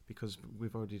 because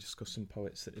we've already discussed some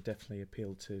poets that definitely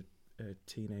appeal to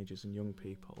teenagers and young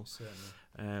people.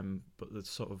 Certainly. But the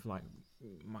sort of like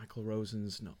Michael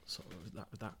Rosen's not sort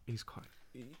of that he's quite,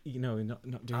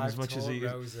 not doing as much as he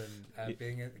is. Rosen,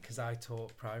 because I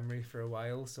taught primary for a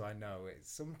while, so I know it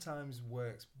sometimes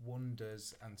works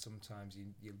wonders, and sometimes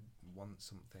you want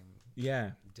something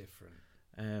different.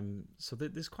 So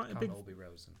there's quite Can't a big. all be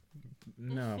Rosen.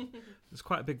 No, there's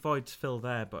quite a big void to fill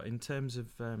there. But in terms of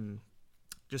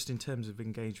just in terms of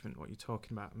engagement, what you're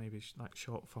talking about, maybe like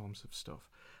short forms of stuff,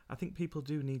 I think people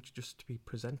do need just to be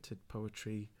presented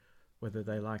poetry, whether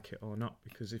they like it or not.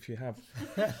 Because if you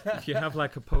have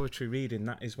like a poetry reading,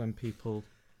 that is when people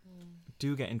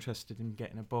do get interested in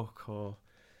getting a book. Or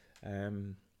I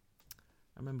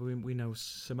remember we know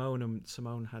Simone, and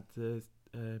Simone had the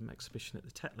exhibition at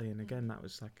the Tetley, and again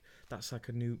that's like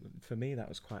a new, for me that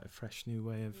was quite a fresh new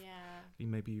way of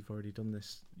maybe you've already done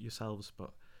this yourselves, but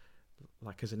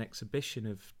like as an exhibition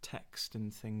of text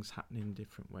and things happening in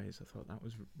different ways, I thought that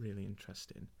was really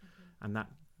interesting. And that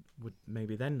would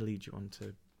maybe then lead you on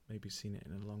to maybe seeing it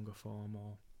in a longer form,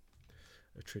 or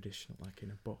a traditional, like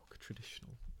in a book,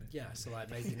 traditional. Yeah, so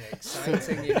like making it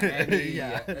exciting in any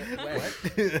way.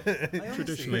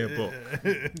 Traditionally a book.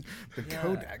 The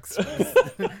codex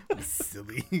was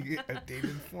silly,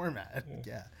 outdated format.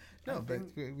 Yeah. No, but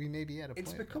we may be at a point.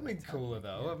 It's becoming cooler,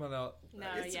 though. Am I not? No,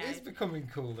 it's becoming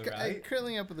cooler, right?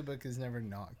 Curling up with a book is never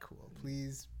not cool.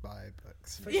 Please buy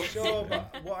books. For sure,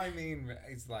 but what I mean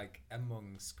is like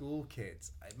among school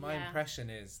kids, my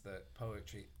impression is that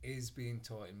poetry is being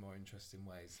taught in more interesting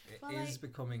ways. It is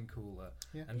becoming cooler,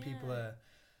 and people are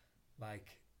like.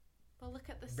 Well, look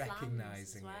at the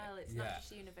recognising slams as well. it. It's not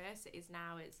just universities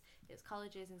now. It's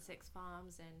colleges and sixth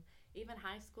forms, and even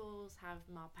high schools have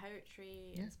more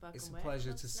poetry and spoken word. It's a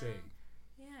pleasure to see.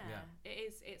 Yeah, it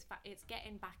is. It's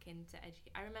getting back into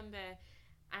education. I remember,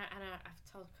 I've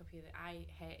told a couple of you that I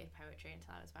hated poetry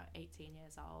until I was about 18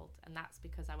 years old, and that's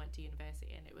because I went to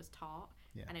university and it was taught,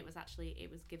 and it was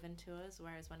given to us.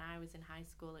 Whereas when I was in high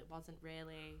school, it wasn't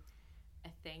really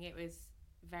a thing. It was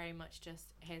very much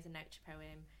just, here's a note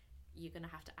poem. You're going to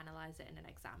have to analyse it in an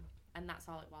exam. And that's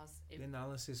all it was. The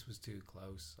analysis was too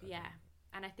close. I think.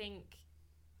 And I think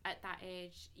at that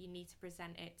age, you need to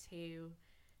present it to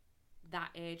that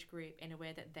age group in a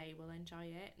way that they will enjoy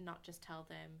it, not just tell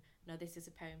them, no, this is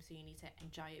a poem, so you need to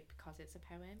enjoy it because it's a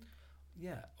poem.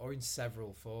 Yeah, or in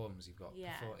several forms. You've got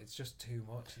it's just too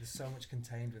much. There's so much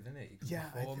contained within it. You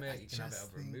can perform it, you can have it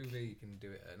over a movie, you can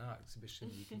do it at an art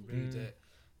exhibition, you can read it.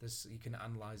 You can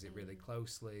analyse it really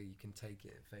closely. You can take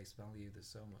it at face value. There's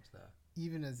so much there.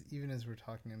 Even as we're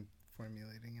talking, I'm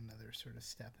formulating another sort of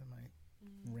step in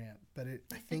my rant. But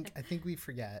I think we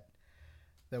forget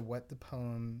that what the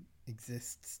poem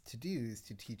exists to do is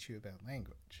to teach you about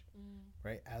language,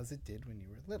 right? As it did when you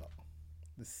were little.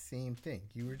 The same thing.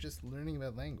 You were just learning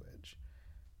about language,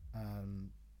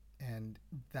 and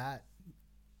that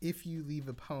if you leave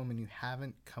a poem and you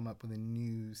haven't come up with a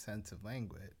new sense of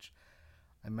language,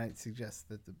 I might suggest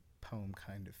that the poem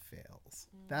kind of fails.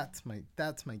 That's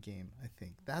my game, I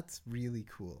think. That's really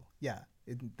cool. Yeah,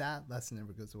 that lesson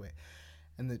never goes away.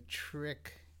 And the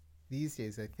trick these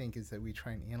days, I think, is that we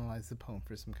try and analyze the poem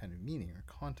for some kind of meaning or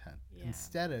content,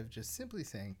 instead of just simply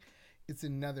saying, it's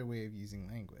another way of using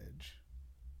language.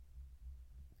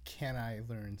 Can I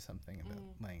learn something about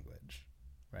language,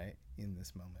 right, in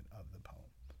this moment of the poem?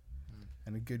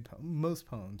 And a good poem, most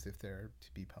poems, if they're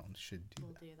to be poems, should do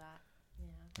that.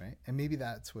 Yeah. Right? And maybe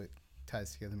that's what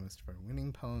ties together most of our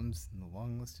winning poems and the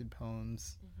long-listed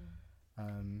poems.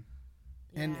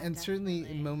 And certainly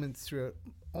in moments throughout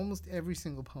almost every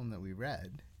single poem that we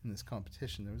read in this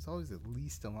competition, there was always at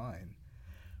least a line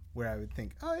where I would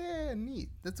think, oh, yeah, neat.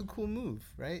 That's a cool move,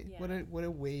 right? Yeah. What a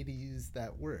way to use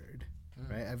that word,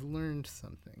 right? I've learned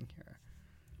something here.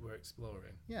 We're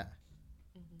exploring. Yeah.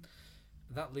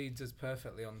 That leads us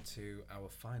perfectly on to our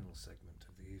final segment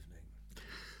of the evening.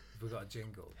 We've got a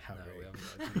jingle. We haven't got a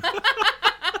jingle.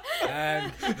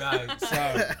 Right, so,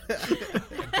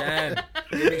 again,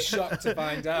 you'll be shocked to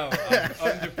find out I've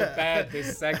underprepared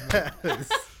this segment.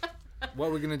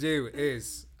 What we're going to do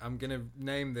is, I'm going to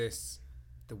name this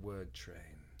The Word Train.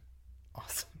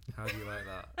 Awesome. How do you like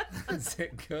that? Is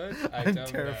it good? I'm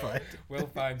terrified. We'll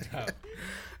find out.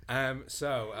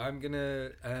 So I'm going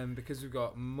to, because we've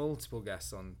got multiple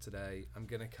guests on today, I'm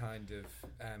going to kind of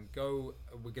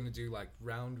we're going to do like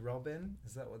round robin.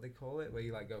 Is that what they call it? Where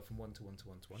you like go from one to one to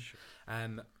one to one. Sure.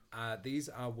 These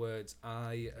are words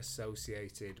I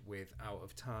associated with Out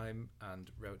of Time and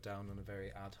wrote down on a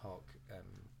very ad hoc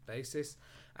basis,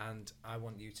 and I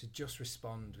want you to just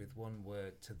respond with one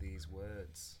word to these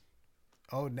words.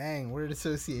 Oh dang, word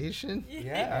association.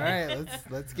 Yeah. All right,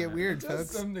 let's get weird, Just folks.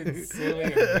 something silly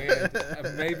and weird.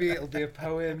 And maybe it'll be a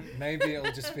poem. Maybe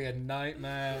it'll just be a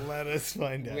nightmare. Let us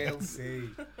find out. We'll see.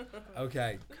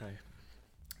 Okay. Okay.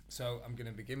 So I'm going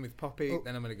to begin with Poppy,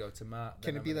 then I'm going to go to Matt.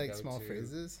 Can then it be I'm gonna like go small to-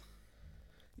 phrases?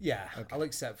 Yeah, Okay. I'll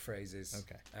accept phrases.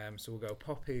 Okay. So we'll go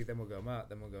Poppy, then we'll go Matt,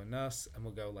 then we'll go Nas, and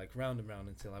we'll go like round and round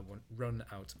until I run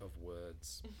out of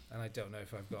words. And I don't know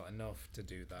if I've got enough to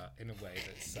do that in a way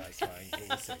that's satisfying. But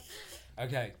we'll see.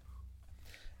 Okay.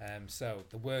 So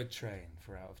the word train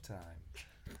for out of time.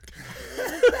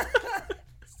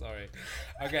 Sorry.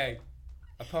 Okay.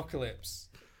 Apocalypse.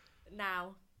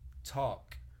 Now.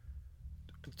 Talk.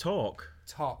 Talk.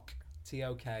 Tok.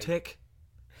 T-O-K. Tick.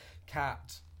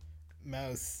 Cat.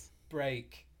 Mouse.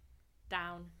 Break.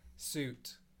 Down.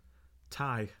 Suit.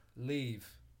 Tie. Leave.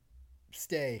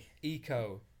 Stay.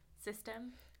 Eco.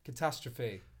 System.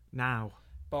 Catastrophe. Now.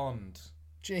 Bond.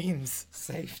 James.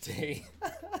 Safety.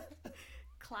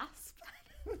 Clasp.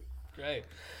 Great.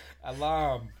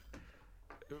 Alarm.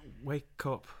 Wake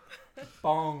up.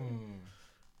 Bong.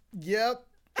 Yep.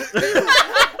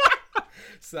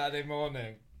 Saturday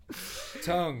morning.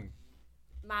 Tongue.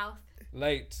 Mouth.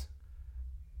 Late.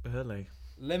 Early.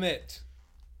 Limit.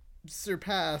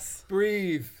 Surpass.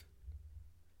 Breathe.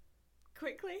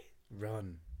 Quickly.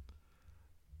 Run.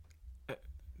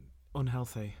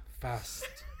 Unhealthy. Fast.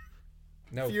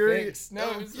 No, Furious. fix.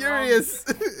 No, Oh, it's furious.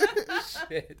 wrong.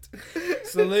 Shit.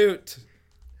 Salute.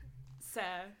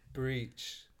 Sir.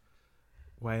 Breach.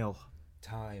 Whale.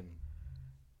 Time.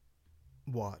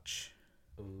 Watch.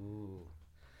 Ooh.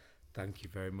 Thank you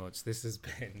very much. This has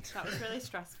been... That was really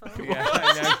stressful. Yeah,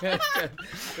 I know.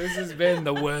 This has been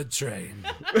the word train.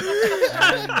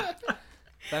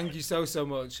 Thank you so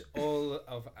much, all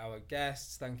of our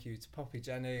guests. Thank you to Poppy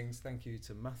Jennings. Thank you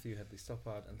to Matthew Hedley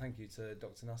Stoppard, and thank you to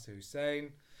Dr. Nasser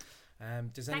Hussain.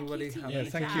 Does Thank anybody you to have you, any?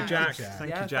 Thank you, Jack. Jack.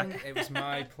 Thank Thank you, Jack. It was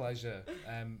my pleasure.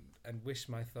 And wish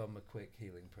my thumb a quick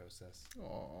healing process.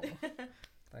 Oh.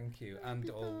 Thank you, and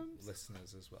all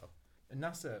listeners as well. And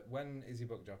Nasser, when is your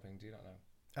book dropping? Do you not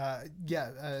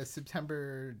know?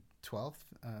 September 12th.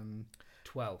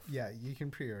 12th. Yeah, you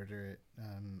can pre-order it.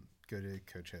 Go to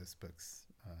Coach House Books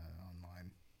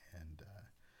online, and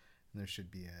there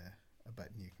should be a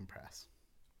button you can press.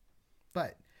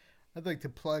 But I'd like to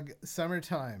plug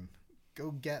summertime.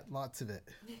 Go get lots of it.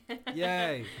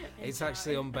 Yay! It's Enjoy.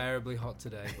 actually unbearably hot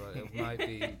today, but it might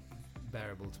be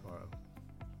bearable tomorrow.